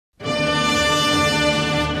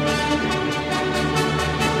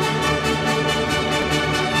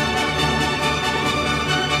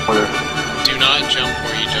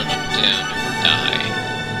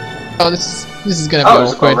Oh, this is gonna be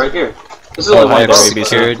there's a boat awkward. right here. This is only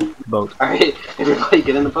one boat. Alright, everybody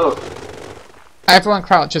get in the boat. Everyone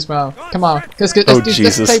crouch as well. Come on, let's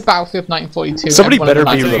play Battlefield 1942. Somebody better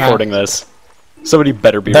be recording this. Somebody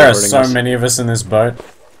better be recording this. There are so many of us in this boat.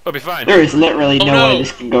 We'll be fine. There is literally no way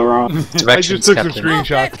this can go wrong. I just took a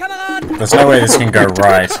screenshot. There's no way this can go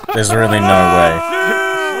right. There's really no way.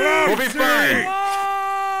 We'll be fine.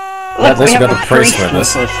 Look, we have got a the priest priest with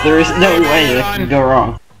us. There is no way that can go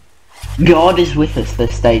wrong. God is with us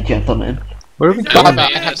this day, gentlemen. Where are we going?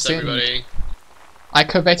 Everybody. I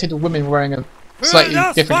coveted a woman wearing a slightly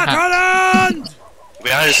different hat.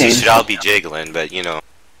 We honestly should all be jiggling, but you know.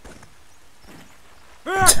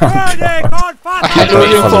 Keep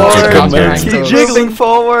jiggling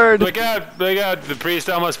forward! Look out! The priest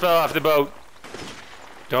almost fell off the boat.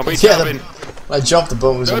 Don't be jumping. I jumped, the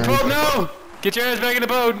boat was Don't boat, no! Get your ass back in the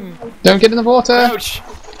boat! Don't get in the water! Crouch!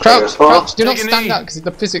 Crouch! Do not stand up because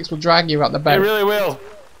the physics will drag you out the boat. It really will.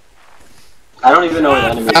 I don't even know where the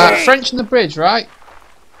enemy is. French on the bridge, right?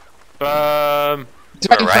 Right?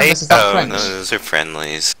 Oh, no, those are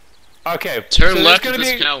friendlies. Okay. Turn so left at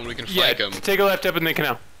this canal and we can flank them. Take a left up in the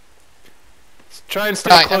canal. Try and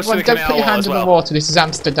stay close to the canal. Don't put your hand in the water. This is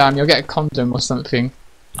Amsterdam. You'll get a condom or something.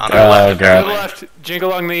 On the left. To the left. Jig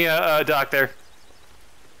along the dock there.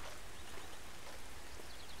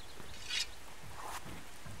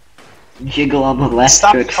 Jiggle on the left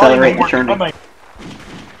to accelerate the turning.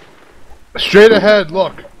 Straight ahead,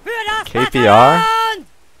 look. KPR?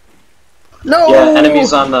 No! Yeah,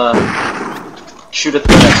 enemies on the... Shoot at the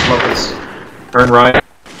next locust. Turn right,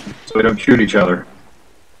 so we don't shoot each other.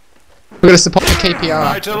 We're gonna support the KPR.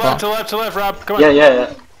 Alright, to the left, Rob. Come on.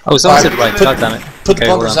 Yeah. Oh, someone said right. God damn it. Put the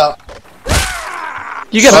bunkers out.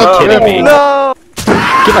 You gotta be kidding me. No!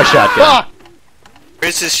 Give my shotgun.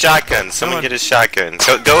 Where's his shotgun? Someone get his shotgun.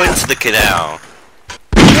 Go into the canal.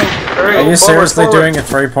 Are you seriously doing a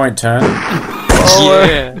 3-point turn?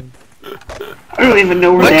 Yeah. I don't even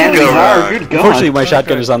know where the enemies are. Good God. Unfortunately, my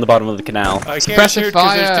shotgun is on the bottom of the canal. Suppressive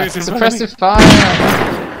fire! Suppressive fire!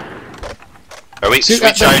 Are we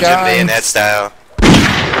charging bayonet style?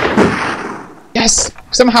 Yes!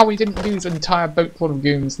 Somehow we didn't lose an entire boat full of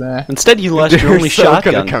goons there. Instead, you lost your only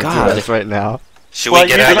shotgun. God, right now. Should we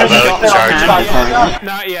get out of the boat and charge him?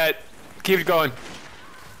 Not yet. Keep it going.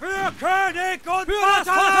 Can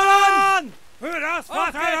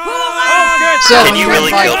you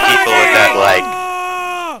really kill people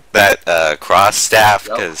with that cross staff?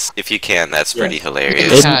 Because if you can, that's pretty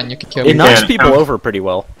hilarious. You can kill it knocks people over pretty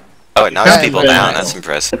well. Oh, it knocks people down. That's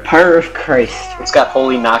impressive. The power of Christ. It's got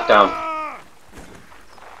holy knockdown.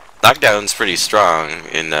 Knockdown's pretty strong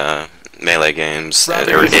in melee games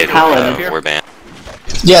or in Warband.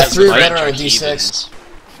 Yeah, 3 or better on D6.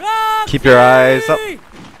 Keep your eyes up.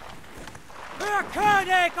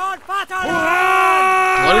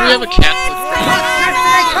 Why do we have a Catholic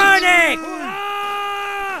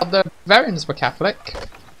The Bavarians were Catholic.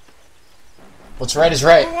 What's right is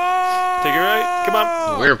right. Take it right. Come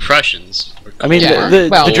on. We're Prussians. I mean,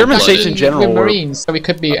 the German states in general we're Marines, so we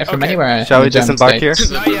could be from anywhere. Shall we disembark here?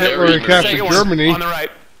 We're in Catholic Germany. On the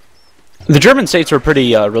right. The German states were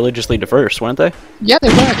pretty religiously diverse, weren't they? Yeah, they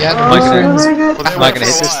were. Yeah, the Lutherans. I'm not gonna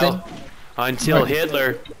hit this thing. Until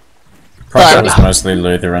Hitler. Prussia was mostly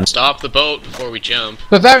Lutheran. Stop the boat before we jump.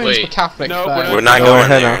 Bavarians were Catholic. No, though. We're not going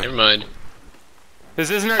there. Never mind. This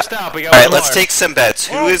isn't our stop. We got Alright, let's take some bets.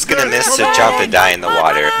 Who is gonna miss to jump and die in the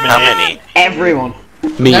water? How many? Everyone.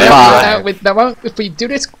 Me. If we do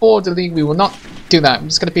this orderly, we will not do that. I'm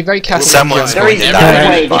just gonna be very careful. Someone's There going is to no die.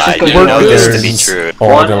 way this is You going know to this be to be true.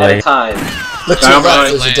 One at a time. Look to your right,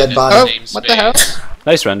 there's a dead body. Oh, what the hell?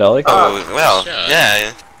 Nice run, Dolly. Oh, well,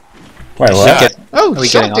 yeah. Wait, what? Oh, you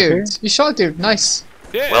shot a getting off here? dude. You shot a dude. Nice.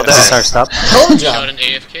 Well This is done. our stop. Told Shot ya. an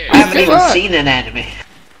AFK. I haven't even seen an enemy.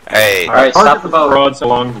 Hey, Alright, stop the boat. Rods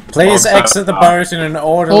along. Please exit the boat in an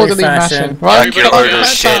orderly fashion. Right, Fuck your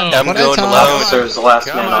orders, shit. I'm going alone. Officer's the last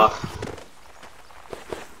man off.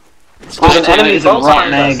 There's an There's enemy a boat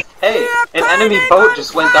rotten behind us. egg. Hey, an enemy boat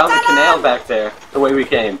just went down the canal back there, the way we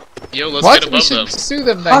came. Yo, let's What? get We above should them. sue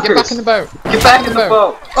them then. Get back in the boat. Get back in the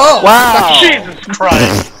boat! Oh! Wow! Jesus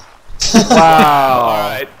Christ! Wow!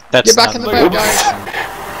 Alright. That's Get back in the boat, guys.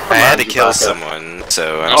 I had to kill someone,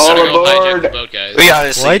 so I'm I'm sorry. sorry, I'll hijack the boat, guys. We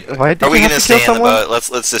honestly, Why did are we you have gonna to kill stay in the someone? boat?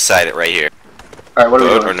 Let's decide it right here. Alright, what are we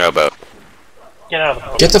Boat doing? or no boat?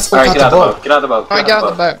 Get the fuck Alright, out get the out of the boat. boat. Get out of the boat. Alright, get out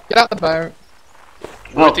the boat. Get out the boat.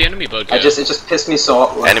 Where'd the enemy boat go? It just pissed me so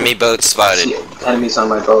off. Enemy boat spotted. See enemies on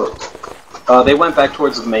my boat. They went back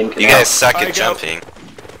towards the main canal. You guys suck at jumping.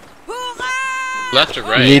 Left or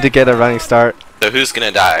You right? need to get a running start. So who's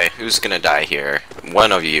gonna die? Who's gonna die here?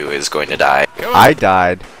 One of you is going to die. I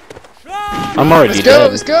died. I'm already Let's dead. go,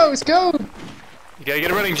 let's go, let's go! You gotta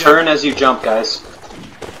get a running jump. Turn as you jump, guys.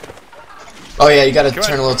 Oh yeah, you gotta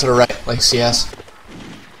turn a little to the right, like CS.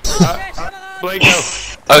 Blake, go.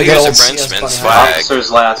 Oh, Good here's a old CS Frenchman's bunny. flag.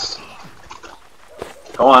 Officers last.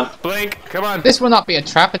 Go on. Blink, come on. This will not be a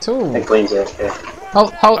trap at all. I think Lean's it. Okay.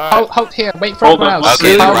 Hold here, wait for Hold everyone on. else.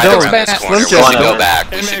 Okay, Hold, right fix around this bayonets. corner. We Slim should Jim. go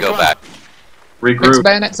back. We Hey, should man, go come back. Fix Regroup.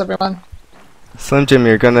 bayonets, everyone. Slim Jim,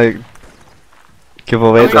 you're gonna give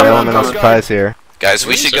away the Come on, element of come on. surprise here. Guys, we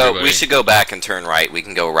Where's should go. everybody? We should go back and turn right. We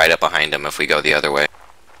can go right up behind them if we go the other way.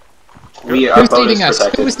 Our Who's boat is leading us?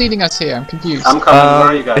 protected. Who is leading us here? I'm confused. I'm coming. Where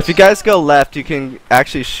are you guys? If you guys go left, you can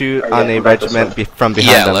actually shoot Oh, yeah, on a go back this regiment way. from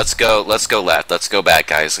behind Yeah, them. let's go. Let's go left. Let's go back,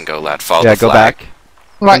 guys, and go left. Follow Yeah, the go flag. back.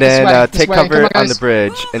 Right, And then this way, this take way. cover Come on the guys.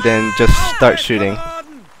 bridge, and then just start shooting.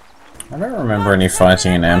 I don't remember any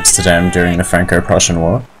fighting in Amsterdam during the Franco-Prussian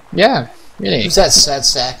War. Yeah, really. Who's that sad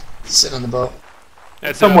sack sitting on the boat?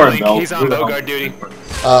 That's Somewhere in Blink. Bell. He's on boat guard duty.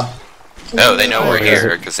 Oh, they know we're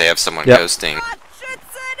here because they have someone Yep. ghosting.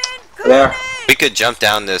 There. We could jump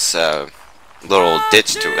down this little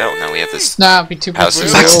ditch to. Oh no, we have this. Nah, it'd be too big.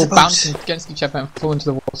 Houses. We're all bouncing against each other and fall into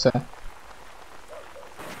the water.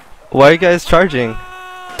 Why are you guys charging?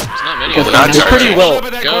 There's not many We're of not them. They're pretty charging. well. Hold up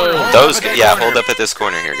at that Go. corner, hold up Those. at that Yeah, corner. hold up at this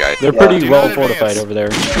corner here, guys. They're Yeah, pretty do well not fortified advance. over there.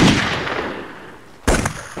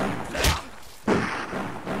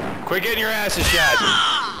 Quit getting your asses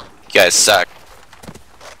shot. You guys suck.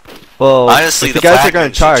 Well, Honestly, if you the guys are flagmen gonna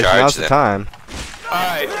should charge, charge now's the them. time.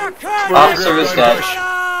 Alright. Officer is dead.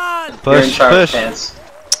 You're in Push, charge, push. Chance.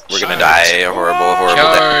 We're gonna die a horrible, horrible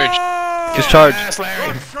death. Charge! Just charge. Ass,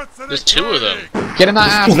 Larry. There's two of them. Get in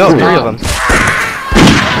that ass. No, 3 of them.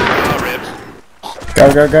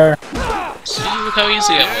 Go, go, go. See, look how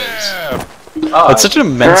easy it was. Oh, It's such an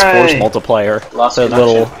immense Hooray. force multiplier. Lost That connection.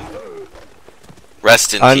 little.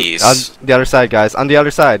 Rest in On peace. the other side, guys. On the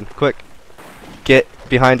other side. Quick. Get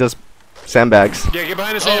behind those sandbags. Yeah, get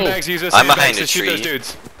behind the sandbags. Use those I'm sandbags behind a to shoot those tree.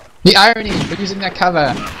 dudes. The irony, we're using their cover.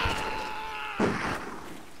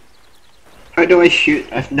 How do I shoot?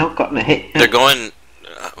 I've not gotten a hit. They're going.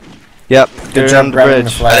 Yep, Good they're job on the grabbing the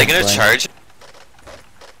bridge. flag. Are they gonna Blaine. charge?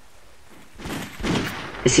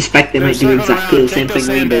 I suspect they They're might do circling exactly around. the same Take those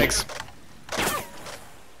thing we did. sandbags.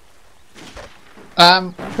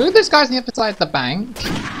 Who are those guys on the other side of the bank?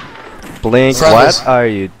 Blink, Brothers. what are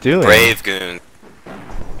you doing? Brave goon.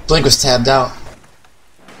 Blink was tabbed out.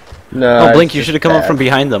 No. Oh, Blink, you should have come up from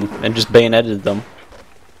behind them and just bayoneted them.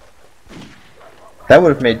 That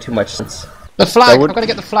would have made too much sense. The flag! would- I've got to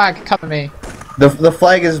get the flag, cover me. The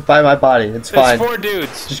flag is by my body. It's fine. There's 4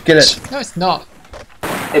 dudes. Just get it. No, it's not.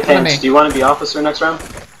 Hey, Come on, Pants, me. do you want to be officer next round?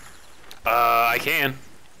 I can.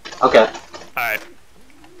 Okay. Alright.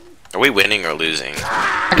 Are we winning or losing?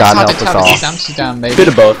 I God can help hardly us tell all. it's Amsterdam, baby. Bit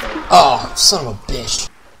of both. Oh, son of a bitch.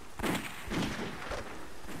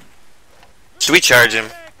 Should we charge him?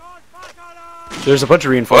 There's a bunch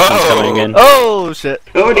of reinforcements Whoa. coming in. Oh shit.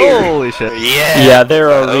 Oh dear. Holy shit. Yeah. Yeah, there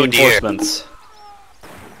are Oh, dear. reinforcements.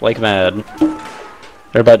 Like mad.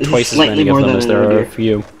 There are about This is twice as slightly many of more them than as there an are idea. of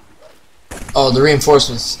you. Oh, the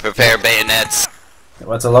reinforcements. Prepare bayonets.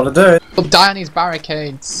 What's a lot of dirt? We'll die on these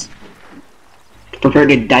barricades. Prepare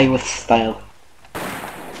to die with style.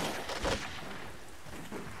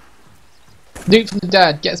 Loot from the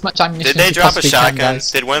dead. Get as much ammunition Did they as you drop a possibly can, shotgun?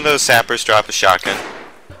 guys. Did one of those sappers drop a shotgun?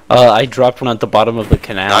 I dropped one at the bottom of the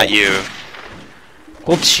canal. Not you.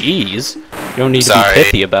 Well, jeez. You don't need Sorry. to be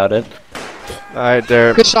pithy about it. Alright,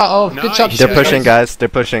 they're Good shot, Ov. Good job. they're pushing, guys. They're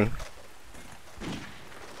pushing.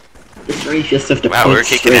 This race just have to Wow, point we're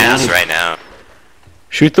kicking straight ass at it. right now.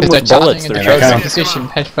 Shoot them Because they're with bullets. charging They're in the charging. defensive position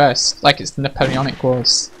head first, like it's the Napoleonic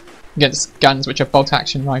Wars. Against guns which are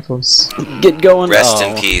bolt-action rifles. Get going. Rest oh.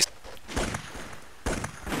 in peace.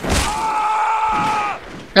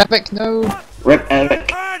 Epic, no! Rip Epic.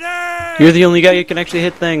 You're the only guy who can actually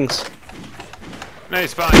hit things.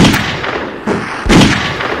 Nice, fine.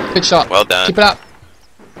 Good shot. Well done. Keep it up.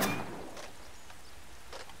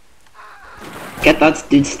 Get that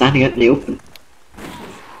dude standing out in the open.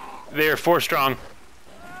 They're 4 strong.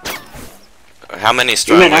 How many You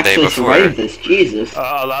strong might were they actually before? survive this, Jesus.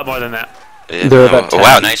 A lot more than that. They're about Oh,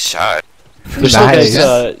 wow, 10. nice shot. There's still Nice.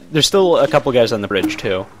 guys. There's still a couple guys on the bridge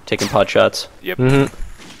too, taking pot shots. Yep.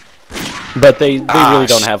 But they really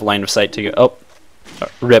don't sh- have line of sight to go. Oh,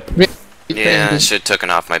 rip. Yeah, I should have taken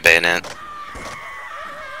off my bayonet.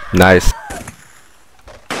 Nice.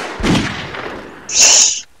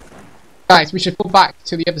 Guys, we should pull back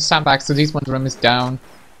to the other sandbags so these one's room is down.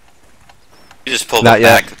 You just pulled Not it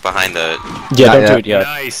yet. back behind the. Yeah, Not don't yet. do it yet.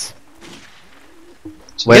 Nice.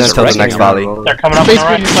 Wait Yes, until the right. next volley. They're coming up on the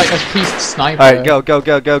Basically, right. it's like a priest sniper. Alright, go, go,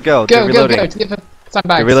 go, go, go. They're Go, go, reloading. go to the other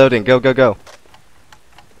Sandbags. You're reloading. Go, go, go.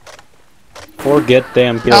 4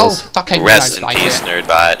 damn Oh, kills. fucking Rest in peace,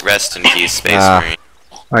 Nerdbot. Rest in peace, Space Marine.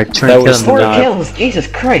 Alright, turn That was kill 4 them. kills, Jesus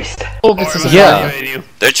Christ. Oh, this is a Yeah.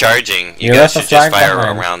 They're charging. You You guys left the should just flag fire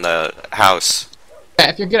behind. around the house. Yeah,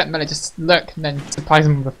 if you're good at melee, just look and then surprise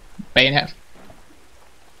them with a bayonet.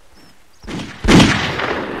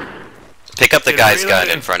 Pick up the guy's gun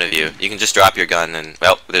in front of you. You can just drop your gun and,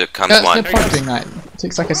 well, there comes That's one. no point doing that. It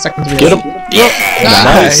takes like a second to Get reload. him. Yeah!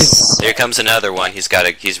 Nice. Here comes another one. He's No,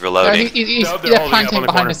 reloading. he's No, they're they're holding up planting on the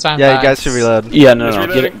behind corner. the sandbags. Yeah, you guys should reload. Yeah, no, Just no,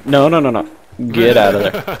 get reloading? it. No, no, no, no. Get out of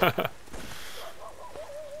there.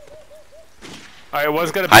 Alright,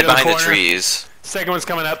 one's gonna be Hide in the behind the corner. trees. Second one's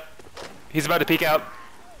coming up. He's about to peek out.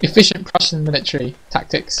 Efficient Prussian military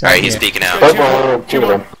tactics. Alright, he's here. peeking out. Two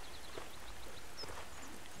more.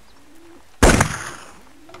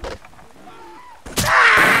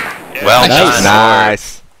 Well Nice. done.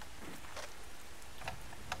 Nice.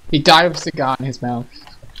 He died with a cigar in his mouth.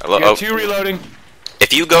 Oh, You got 2 reloading.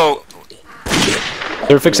 if you go...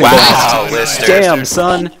 They're fixing Wow, both. Lister. Damn,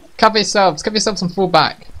 son. Cover yourselves some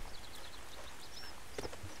fullback.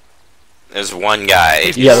 There's one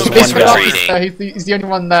guy. Yeah, there's He's one guy. retreating. he's the only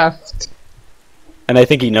one left. And I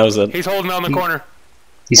think he knows it. He's holding on the corner.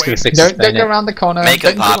 He's gonna Wait. fix his Don't go bayonet. around the corner. Make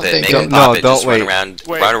him don't do pop what it. they Make do. him No, pop it. don't Just wait. run around.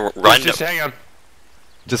 Wait, Run. just hang on.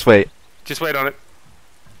 Just wait. Just wait on it.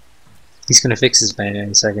 He's gonna fix his bayonet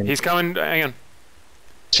in a second. He's coming. Hang on.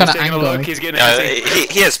 Trying He's to taking a angle look. me. He's getting No, antsy.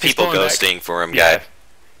 he has people pulling back. ghosting for him, Yeah. guy.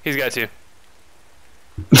 He's got 2.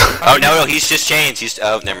 Oh, no, he's just changed. He's...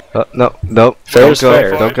 Oh, never... No, no. Fair Don't is go.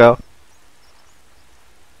 fair. Don't go.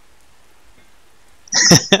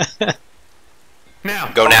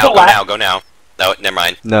 Now. Go now, go now, go now. No, never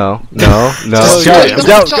mind. No, no, no. Just Go, shoot him. go,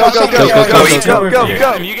 Just go, go, shoot go, him. go, go, He's go, go, You go.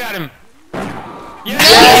 got him. You got him.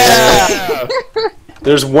 Yeah!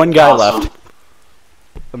 There's one guy left.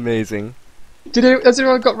 Amazing. Has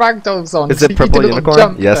everyone got ragdolls on? Is So it you purple did a little unicorn?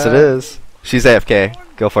 jump Yes, it there. is. She's AFK.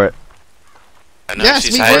 Go for it. I know Yes,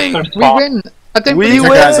 she's we hiding. win. We win. I don't We believe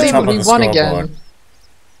win. we Guys, won. top of We the won scoreboard. again.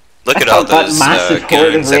 Look I at all thought that those massive horde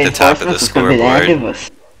of goons at the top of the reinforcements was gonna be ahead scoreboard. of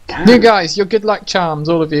us. You guys, you're good luck charms,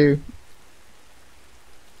 all of you.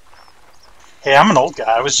 Hey, I'm an old guy.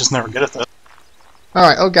 I was just never good at this.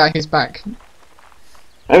 Alright, okay, he's back.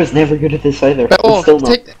 I was never good at this either. But I'm still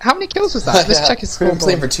not. how many kills was that? Let's check his We've been scoreboard.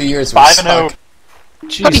 playing for 2 years. 5-0.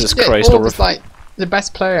 Jesus Holy shit, Christ, Orb was like the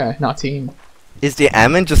best player in our team. Is the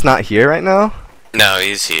Ammon just not here right now? No,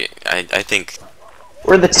 he's here. I think...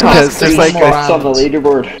 We're the top Because there's 3 like spots a on the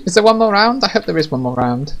leaderboard. Is there one more round? I hope there is one more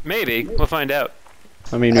round. Maybe. We'll find out.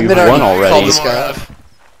 I mean, I've we've been won already already. called this guy up.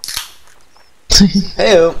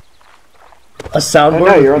 Hey-o. A soundboard Oh,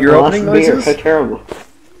 no, you're with on your the opening last beer. noises? How terrible.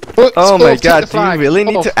 Oh my Wolf, take god, the do you flag. really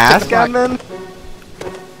need Wolf, to take the ask flag. Ammon?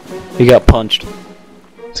 He got punched.